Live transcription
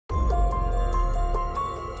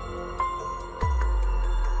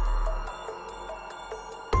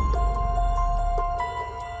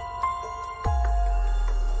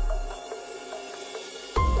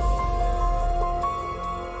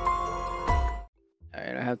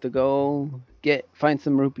about to go find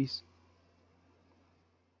some rupees.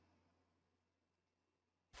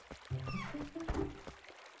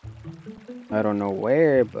 I don't know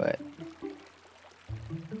where, but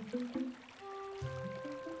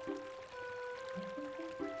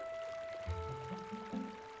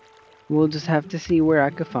we'll just have to see where I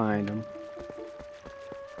could find them.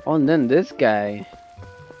 Oh, and then this guy.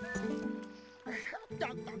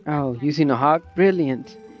 Oh, using a hawk?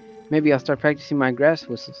 Brilliant. Maybe I'll start practicing my grass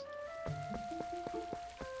whistles.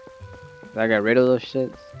 I got rid of those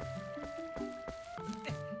shits.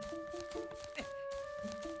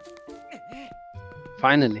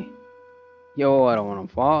 Finally. Yo, I don't want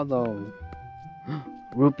to fall though.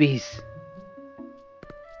 Rupees.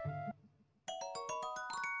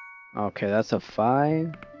 Okay, that's a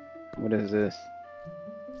 5. What is this?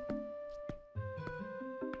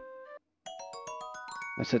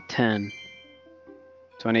 That's a 10.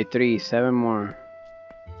 23, 7 more.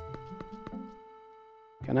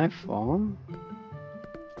 Can I fall?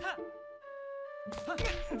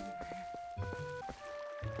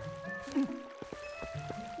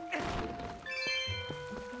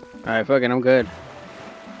 Alright, fuck it, I'm good.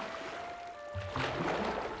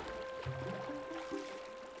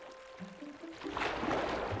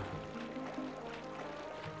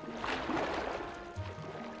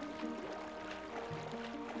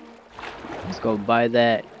 Let's go buy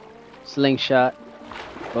that slingshot.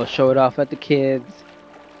 Go show it off at the kids.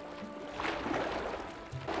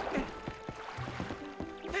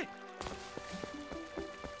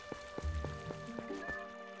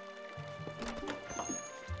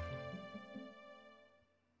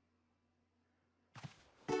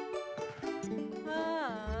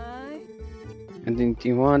 Anything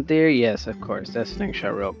you want there? Yes, of course. That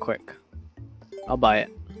slingshot real quick. I'll buy it.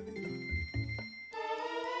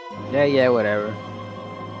 Yeah, whatever.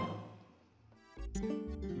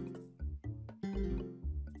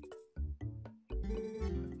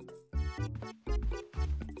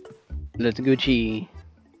 Let's Gucci.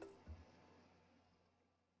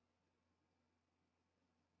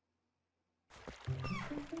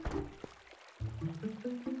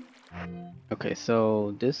 Okay,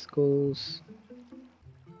 so this goes.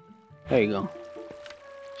 There you go.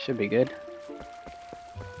 Should be good.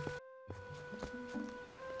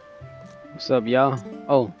 What's up, y'all?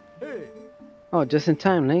 Oh, just in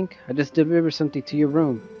time, Link. I just delivered something to your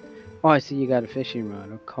room. Oh, I see you got a fishing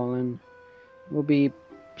rod. Colin will be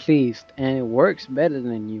pleased, and it works better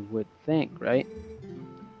than you would think, right?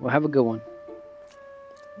 Well, have a good one.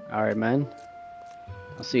 Alright, man.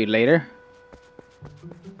 I'll see you later.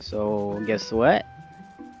 So, guess what?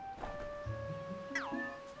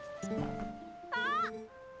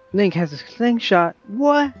 Link has a slingshot.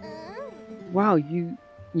 What? Wow, you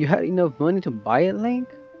had enough money to buy it, Link?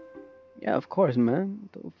 Yeah, of course, man.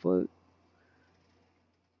 What the fuck?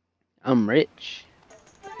 I'm rich.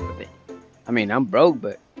 I mean, I'm broke,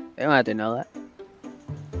 but they don't have to know that.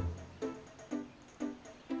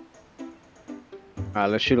 Alright,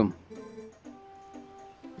 let's shoot him.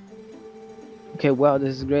 Okay, wow,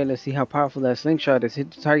 this is great. Let's see how powerful that slingshot is.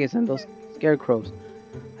 Hit the targets and those scarecrows.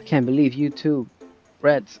 I can't believe you two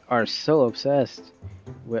Reds are so obsessed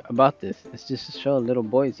about this. It's just to show little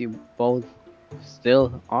boys you both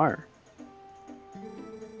still are.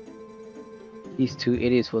 These two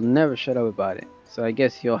idiots will never shut up about it. So I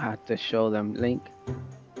guess you'll have to show them, Link.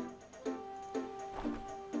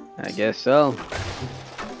 I guess so.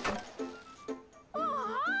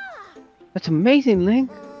 That's amazing, Link.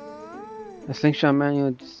 The slingshot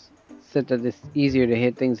manual said that it's easier to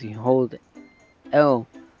hit things you hold L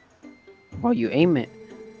while you aim it.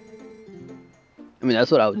 I mean, that's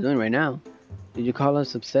what I was doing right now. Did you call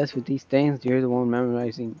us obsessed with these things? You're the one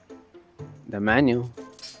memorizing the manual.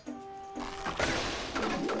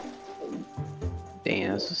 Dang,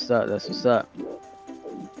 that's what's up. That's what's up.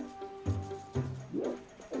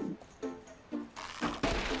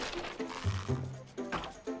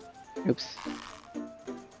 Oops.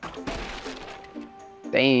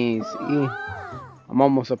 Dang, see? I'm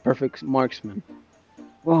almost a perfect marksman.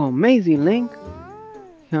 Whoa, amazing, Link.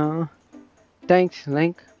 Thanks,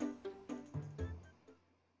 Link.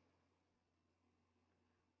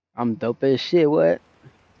 I'm dope as shit, what?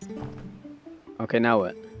 Okay, now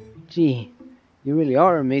what? Gee, you really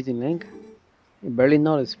are amazing, Link. You barely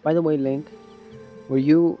noticed. By the way, Link, were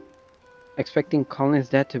you expecting Colin's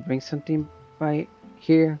dad to bring something by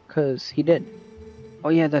here? 'Cause he did. Oh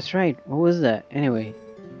yeah, that's right. What was that? Anyway,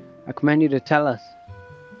 I command you to tell us.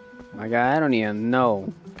 My guy, I don't even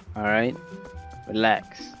know. Alright?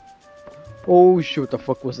 Relax. Oh shit, what the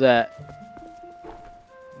fuck was that?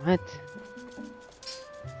 What?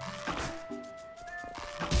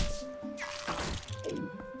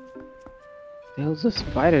 The hell's a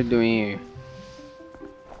spider doing here?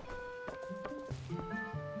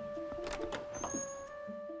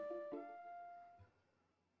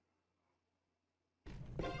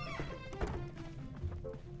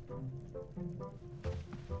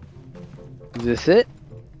 Is this it?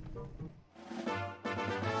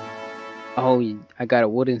 Oh, I got a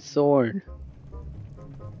wooden sword.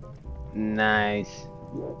 Nice.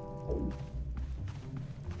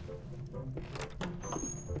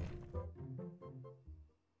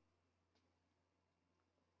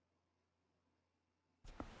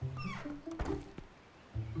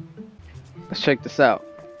 Let's check this out.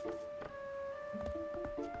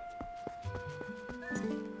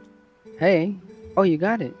 Hey. Oh, you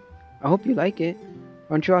got it. I hope you like it.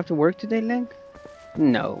 Aren't you off to work today, Link?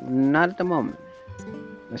 No, not at the moment.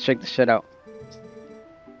 Let's check this shit out.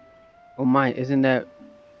 Oh my, isn't that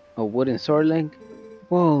a wooden sword, Link?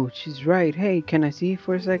 Whoa, she's right. Hey, can I see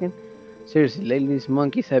for a second? Seriously, lately these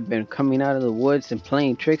monkeys have been coming out of the woods and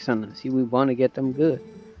playing tricks on us. See, we want to get them good.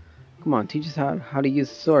 Come on, teach us how to use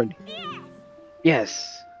the sword.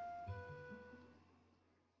 Yes!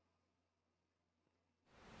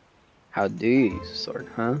 How do you use a sword,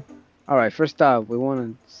 huh? Alright, first off, we want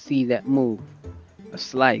to see that move. A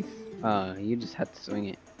slice. You just have to swing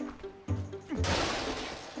it.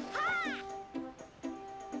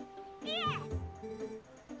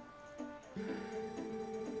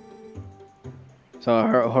 So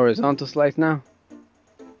a horizontal slice now?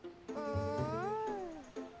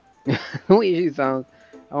 We usually sound.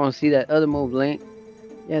 I want to see that other move, Link.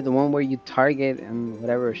 Yeah, the one where you target and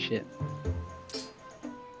whatever shit.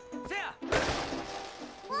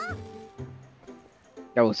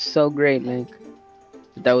 That was so great, Link.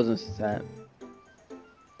 But that wasn't sad.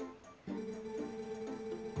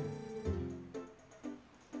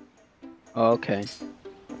 Oh, okay.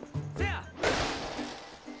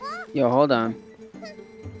 Yo, hold on.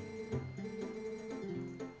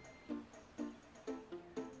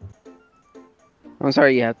 I'm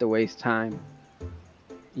sorry you have to waste time.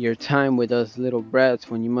 Your time with us little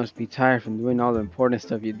brats when you must be tired from doing all the important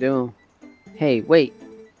stuff you do. Hey, wait.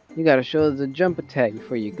 You gotta show us the jump attack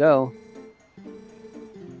before you go.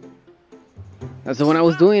 That's the one I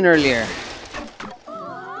was doing earlier.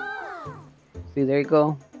 See, there you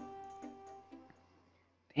go.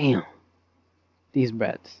 Damn. These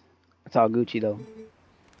brats. It's all Gucci though.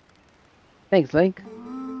 Thanks, Link.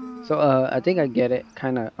 So, I think I get it.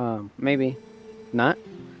 Kinda, maybe not.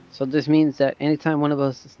 So this means that anytime one of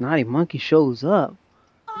us naughty monkey shows up.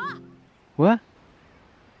 What?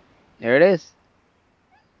 There it is.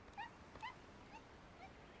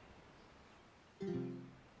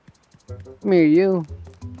 Come here, you.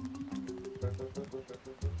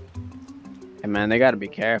 Hey man, they gotta be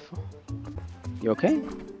careful. You okay?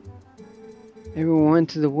 Everyone went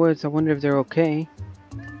to the woods. I wonder if they're okay.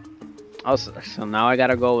 Oh, so now I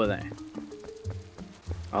gotta go over there.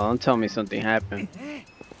 Oh, don't tell me something happened.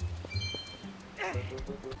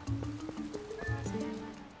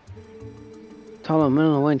 Tall and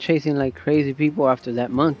Melon went chasing like crazy people after that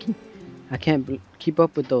monkey. I can't keep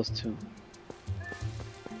up with those two.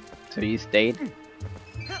 So you stayed?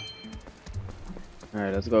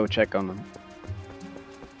 Alright, let's go check on them.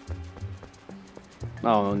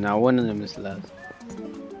 Oh, now one of them is left.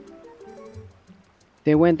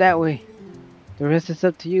 They went that way. The rest is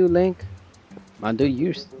up to you, Link. My dude,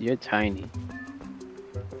 you're tiny.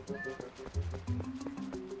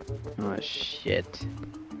 Oh shit.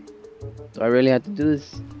 Do I really have to do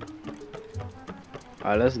this?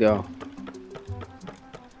 Alright, let's go.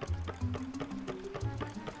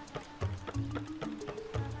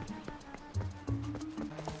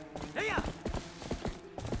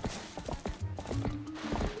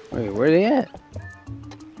 Wait, where are they at?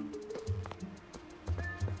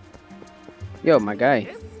 Yo, my guy.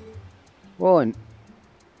 Whoa, an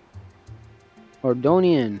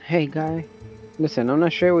Ordonian. Hey, guy. Listen, I'm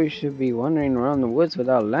not sure we should be wandering around the woods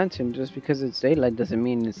without a lantern. Just because it's daylight doesn't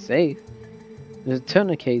mean it's safe. There's a ton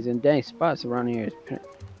of caves and dank spots around here. Here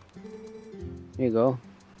you go.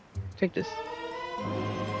 Take this.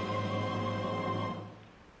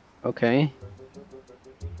 Okay.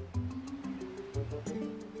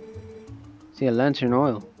 See a lantern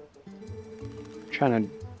oil. I'm trying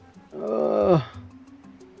to.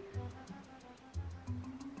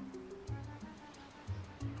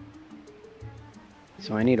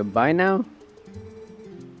 So I need to buy now?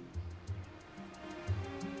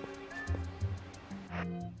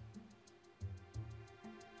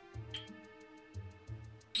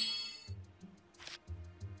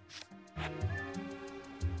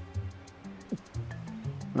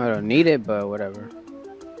 I don't need it, but whatever.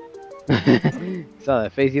 Saw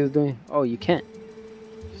that face he was doing? Oh, you can't.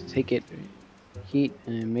 Just take it, heat,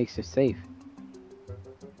 and it makes it safe.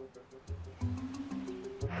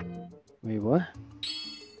 Wait, what?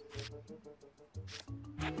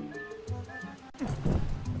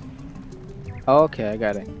 Oh, okay, I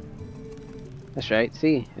got it. That's right.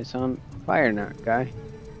 See, it's on fire now, guy.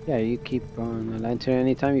 Yeah, you keep on the lantern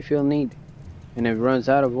anytime you feel need. And if it runs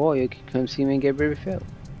out of oil, you can come see me and get refilled.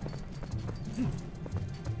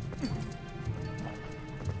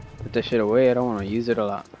 Put that shit away, I don't want to use it a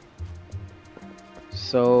lot.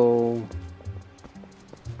 So...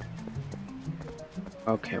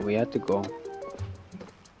 okay, we have to go.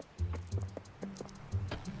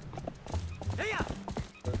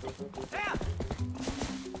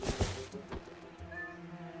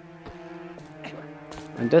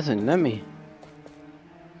 It doesn't let me.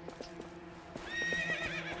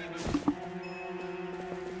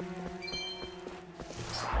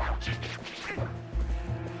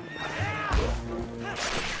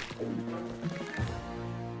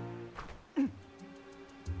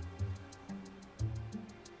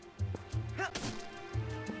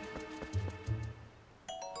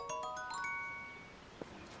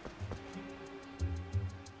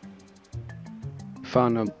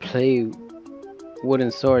 Found a play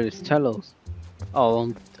wooden sword. It's Telos.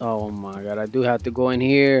 Oh my god! I do have to go in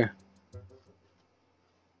here.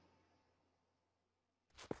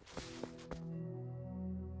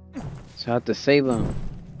 So I have to save him.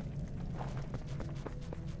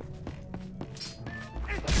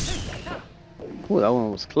 Ooh, that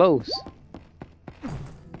one was close.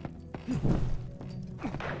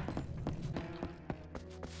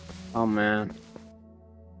 Oh man.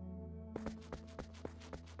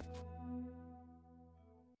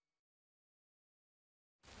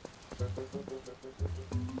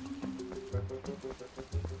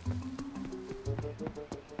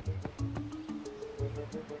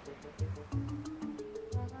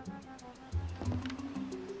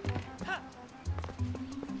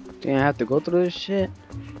 Damn, I have to go through this shit.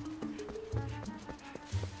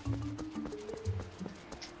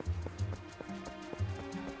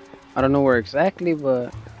 I don't know where exactly,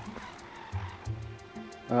 but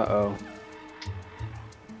uh-oh.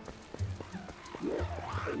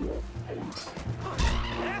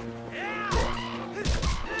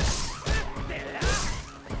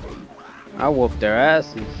 I whooped their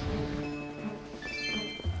asses.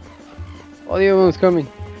 Oh, the other one's coming.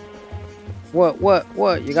 What?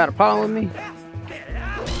 You got a problem with me?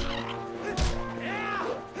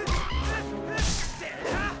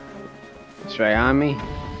 Straight on me.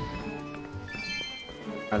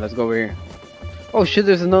 Alright, let's go over here. Oh shit,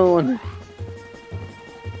 there's another one.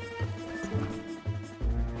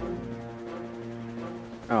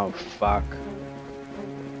 Oh fuck.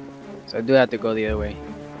 So I do have to go the other way.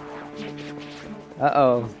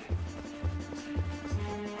 Uh-oh.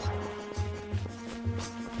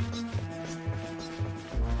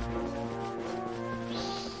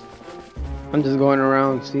 I'm just going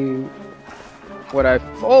around seeing what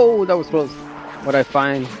oh, that was close. What I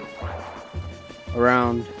find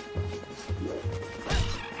around.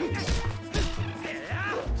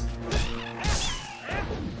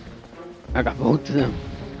 I got both of them.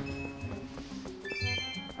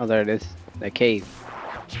 Oh, there it is. The cave.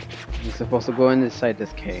 You're supposed to go inside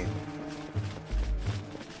this cave.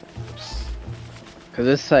 Because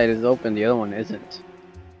this side is open, the other one isn't.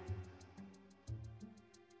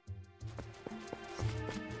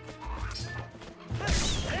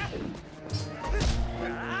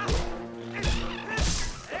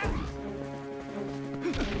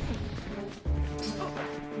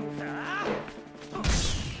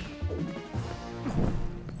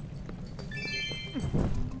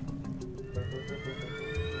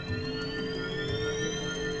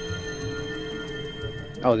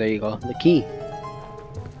 Oh, there you go. The key.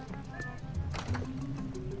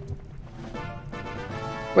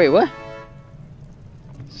 Wait, what?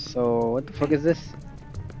 So, what the fuck is this?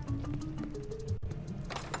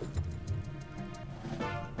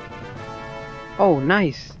 Oh,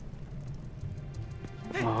 nice.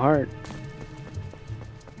 A heart.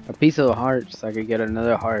 A piece of a heart, so I could get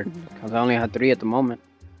another heart. Because I only have 3 at the moment.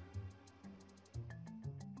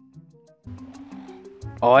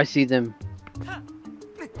 Oh, I see them.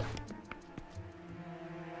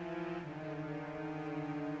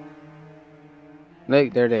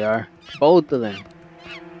 Look, there they are. Both of them.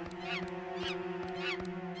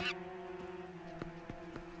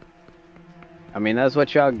 I mean, that's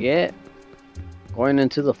what y'all get. Going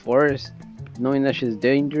into the forest, knowing that shit's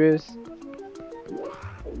dangerous.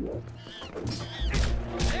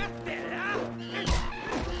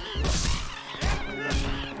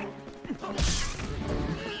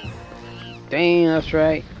 Dang, that's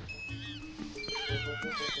right.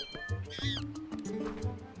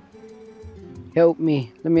 Help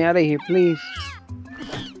me. Let me out of here, please.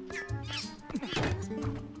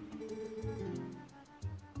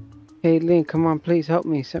 Hey, Link, come on, please help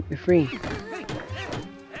me. Set me free.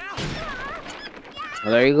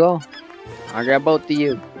 Well, there you go. I got both of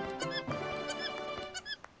you.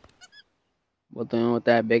 Both of them with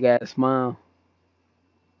that big ass smile.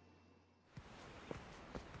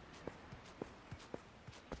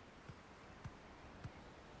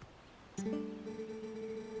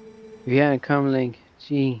 If you hadn't come, Link,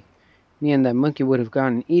 gee, me and that monkey would have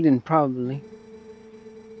gotten eaten probably.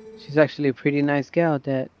 She's actually a pretty nice gal,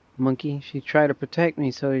 that monkey. She tried to protect me,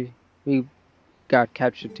 so we got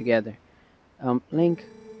captured together. Link,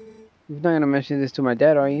 you're not gonna mention this to my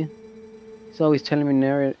dad, are you? He's always telling me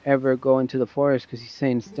never ever go into the forest because he's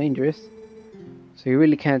saying it's dangerous. So you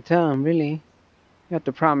really can't tell him, really. You have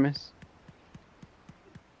to promise.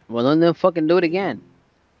 Well, then fucking do it again.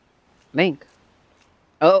 Link.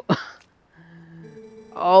 Oh.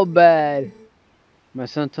 Oh, bad. My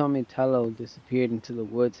son told me Tello disappeared into the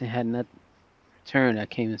woods and had not returned. I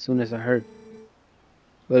came as soon as I heard.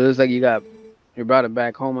 But it looks like you brought it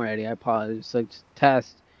back home already. I apologize. Such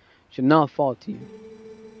task should not fall to you.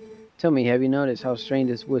 Tell me, have you noticed how strange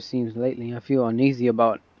this wood seems lately? I feel uneasy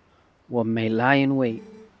about what may lie in wait.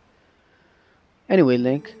 Anyway,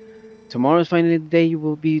 Link, tomorrow is finally the day you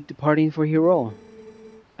will be departing for your role.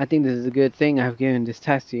 I think this is a good thing I've given this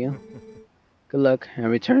task to you. Good luck and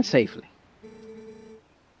return safely.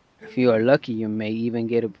 If you are lucky, you may even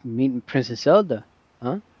get to meet Princess Zelda.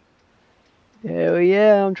 Huh? Hell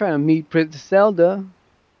yeah, I'm trying to meet Princess Zelda.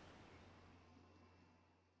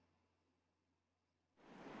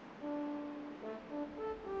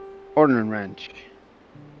 Ordnance Ranch.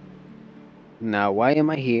 Now, why am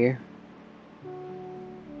I here?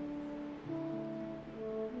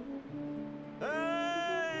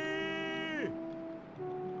 Hey!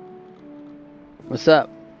 What's up?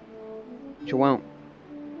 What you want?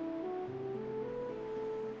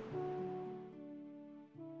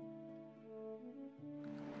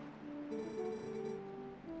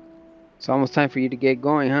 It's almost time for you to get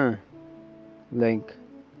going, huh? Link.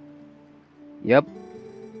 Yep.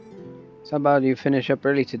 So how about you finish up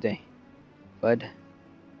early today, bud?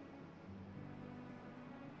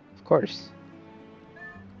 Of course.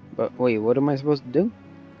 But wait, what am I supposed to do?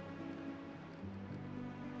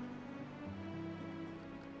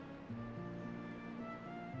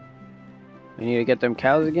 I need to get them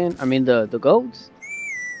cows again? I mean the goats?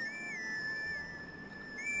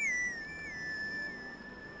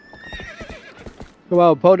 Come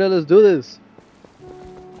on, Poda, let's do this.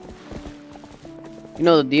 You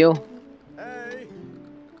know the deal. Hey!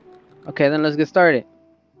 Okay, then let's get started.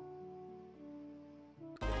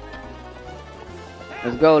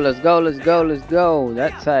 Let's go, let's go, let's go, let's go.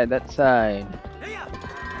 That side, that side.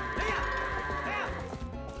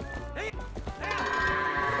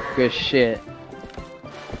 Good shit.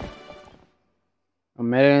 I'm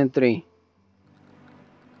better in 3.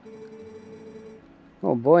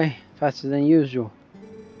 Oh boy, faster than usual.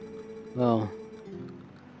 Well,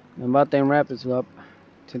 I'm about to wrap this up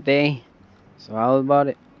today. So how about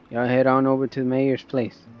it? Y'all head on over to the mayor's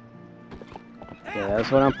place. Yeah,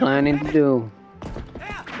 that's what I'm planning to do.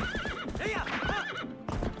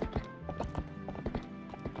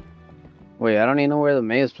 Wait, I don't even know where the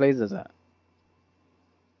mayor's place is at.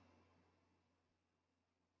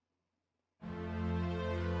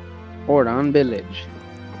 Ordon Village.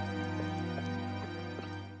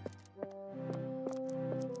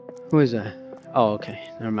 Who is that? Oh, okay.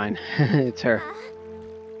 Never mind. It's her.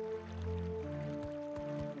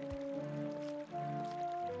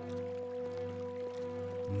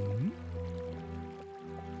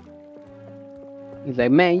 He's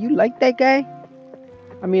like, man, you like that guy?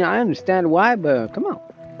 I mean, I understand why, but come on.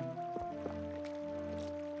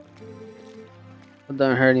 I'm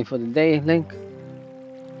done hurting for the day, Link.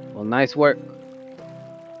 Well, nice work.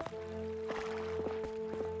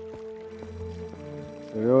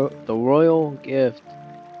 The royal gift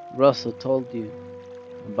Russell told you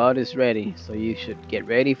about is ready, so you should get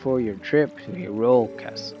ready for your trip to your royal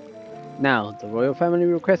castle. Now, the royal family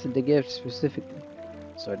requested the gift specifically,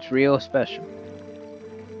 so it's real special.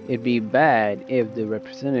 It'd be bad if the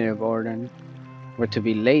representative order were to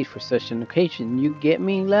be late for such an occasion. You get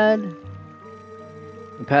me, lad?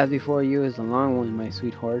 The path before you is a long one, my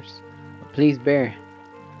sweet horse. But please bear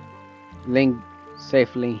Link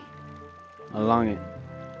safely along it.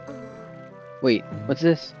 Wait, what's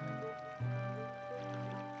this?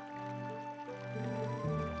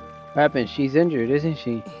 What happened? She's injured, isn't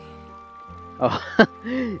she? Oh,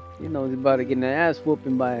 you know he's about to get an ass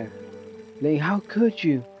whooping by her. Like, how could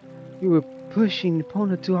you? You were pushing the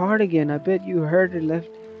opponent too hard again. I bet you hurt her left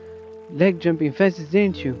leg jumping fences,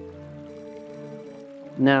 didn't you?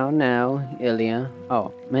 Now, Ilya.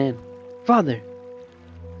 Oh, man. Father,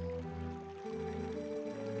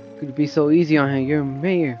 could you be so easy on her? You're a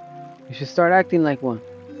mayor. You should start acting like one.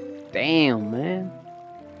 Damn, man.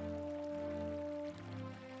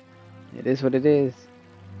 It is what it is.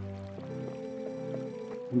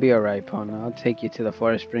 Be alright, partner. I'll take you to the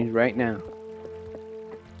forest springs right now.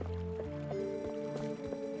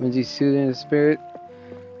 Once you soothe in the spirit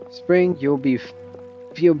spring, you'll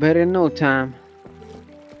feel better in no time.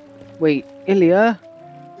 Wait, Ilya?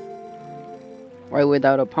 Why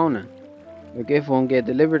without a opponent? Your gift won't get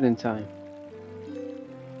delivered in time.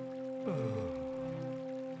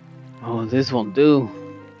 Oh, this won't do.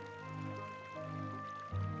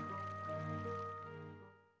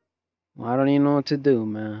 Well, I don't even know what to do,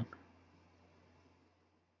 man.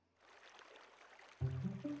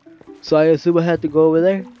 So I assume I had to go over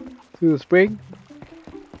there to the spring?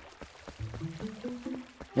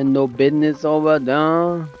 And no business over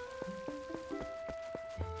there.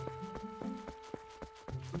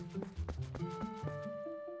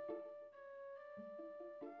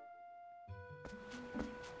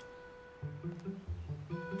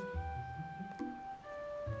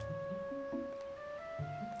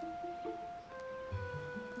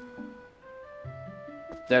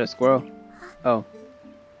 Is that a squirrel? Oh.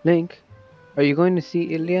 Link, are you going to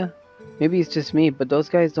see Ilya? Maybe it's just me, but those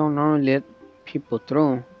guys don't normally let people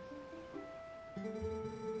through.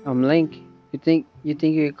 Link, you think you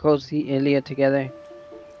could go see Ilya together?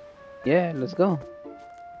 Yeah, let's go.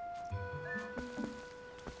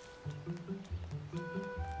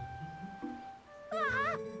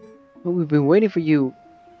 Oh, we've been waiting for you.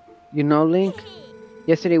 You know, Link?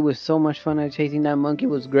 Yesterday was so much fun. Chasing that monkey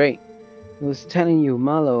was great. I was telling you,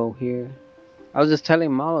 Malo here. I was just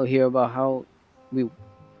telling Malo here about how we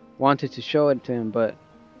wanted to show it to him, but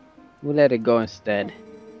we let it go instead.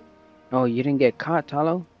 Oh, you didn't get caught,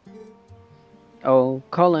 Talo? Oh,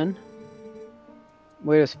 Colin.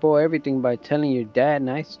 Way to spoil everything by telling your dad.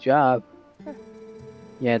 Nice job.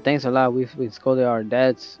 Yeah, thanks a lot. We scolded our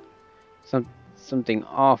dads something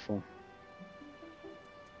awful.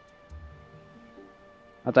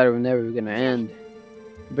 I thought it was never gonna end.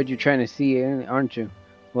 But you're trying to see it, aren't you?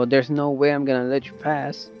 Well, there's no way I'm gonna let you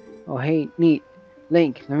pass. Oh, hey, neat.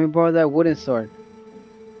 Link, let me borrow that wooden sword.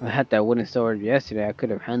 I had that wooden sword yesterday. I could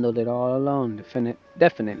have handled it all alone.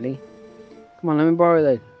 Definitely. Come on, let me borrow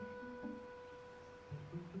that.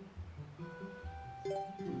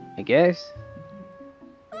 I guess.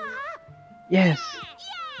 Yes.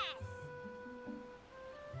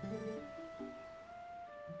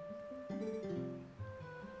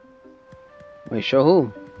 Wait, show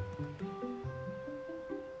who?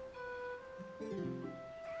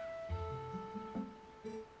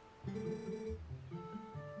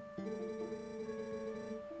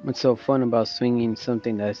 What's so fun about swinging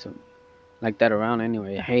something that's like that around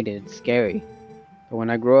anyway? I hate it. It's scary. But when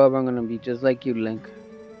I grow up, I'm gonna be just like you, Link.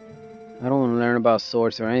 I don't want to learn about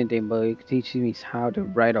swords or anything, but you could teach me how to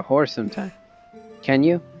ride a horse sometime. Can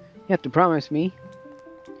you? You have to promise me.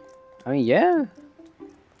 I mean, yeah.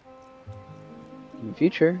 In the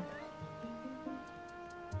future.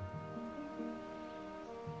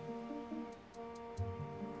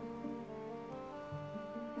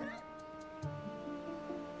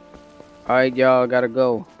 Alright, y'all, gotta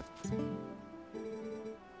go.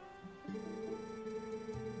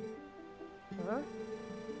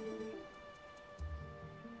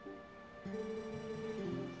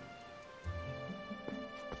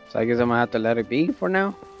 So I guess I'm gonna have to let it be for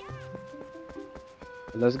now.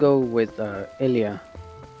 Let's go with Ilya.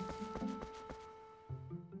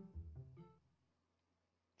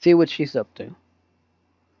 See what she's up to.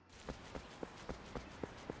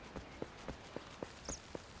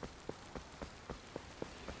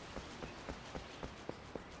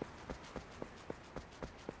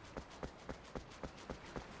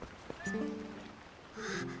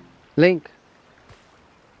 Link,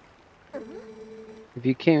 if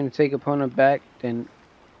you came to take opponent back, then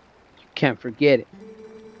you can't forget it.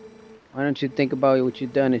 Why don't you think about what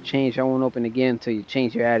you've done to change? I won't open again until you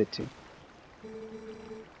change your attitude.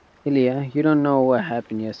 Ilya, you don't know what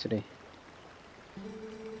happened yesterday.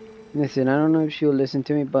 Listen, I don't know if she'll listen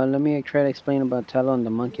to me, but let me try to explain about Talon and the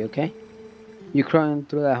monkey, okay? You crawling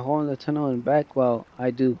through that hole in the tunnel and back? Well, I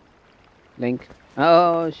do. Link.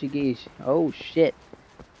 Oh, Shigeesh. Oh, shit.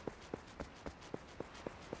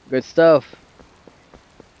 Good stuff.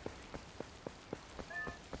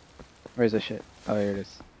 Where's the shit? Oh, here it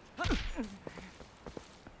is.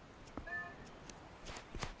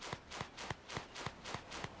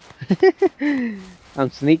 I'm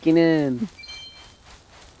sneaking in.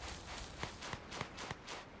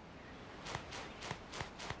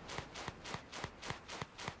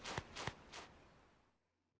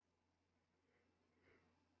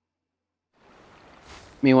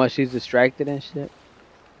 Meanwhile, she's distracted and shit.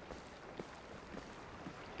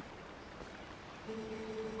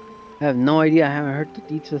 I have no idea. I haven't heard the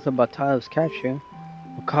details about Tyler's capture.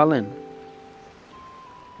 But Colin.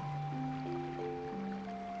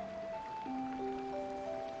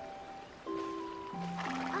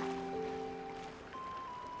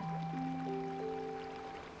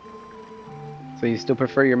 So you still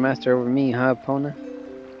prefer your master over me, huh, Epona?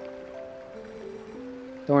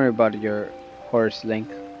 Don't worry about your horse, Link.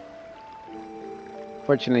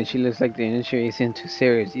 Fortunately, she looks like the initiative isn't too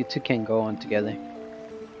serious. You two can go on together.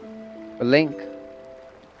 But Link,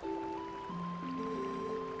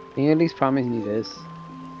 can you at least promise me this?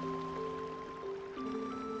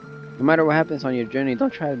 No matter what happens on your journey,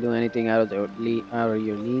 don't try to do anything out of your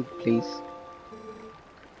league, please.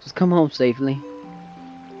 Just come home safely.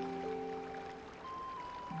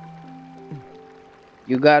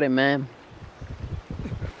 You got it, man.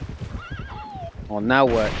 Oh, now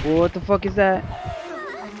what? What the fuck is that?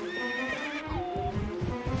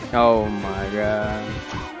 Oh my god.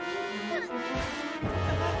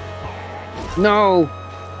 No!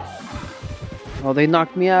 Oh, they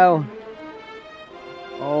knocked me out.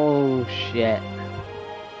 Oh shit.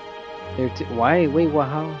 Why? Wait, what?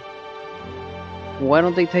 How? Why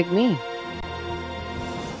don't they take me?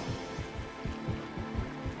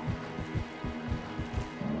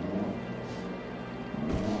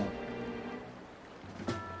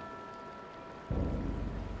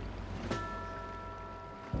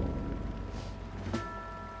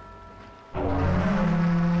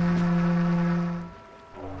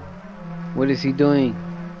 What is he doing?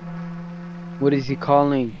 What is he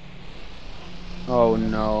calling? Oh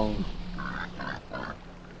no.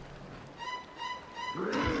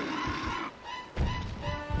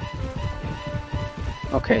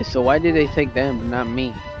 Okay, so why did they take them but not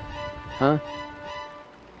me? Huh?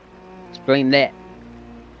 Explain that.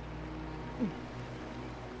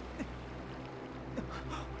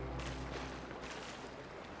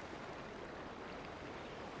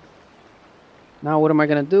 Now what am I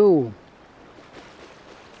gonna do?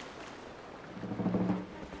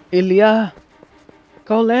 Ilya!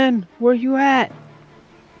 Colin, where you at?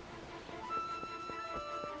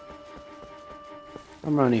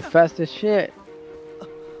 I'm running fast as shit.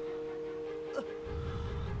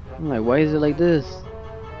 I'm like, why is it like this?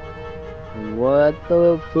 What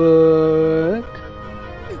the fuck?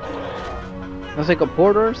 That's like a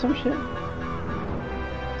portal or some shit?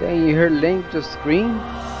 Dang, you heard Link just scream?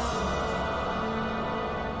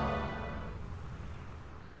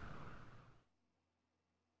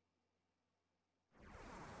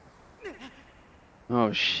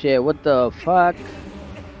 Oh shit, what the fuck?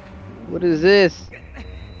 What is this?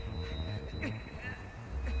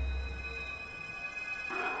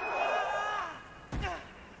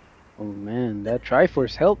 Oh man, that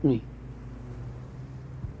Triforce helped me.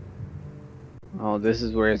 Oh, this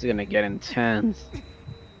is where it's gonna get intense.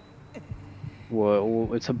 Whoa,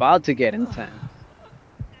 it's about to get intense.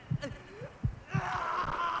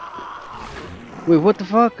 Wait, what the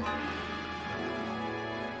fuck?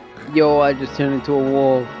 Yo, I just turned into a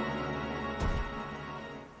wolf.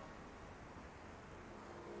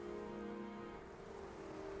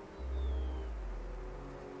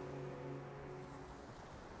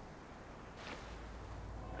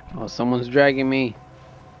 Oh, someone's dragging me.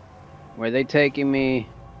 Where are they taking me?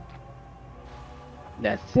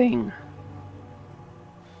 That thing.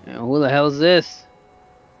 And who the hell is this?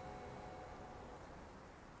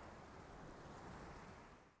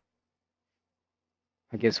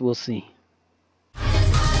 I guess we'll see.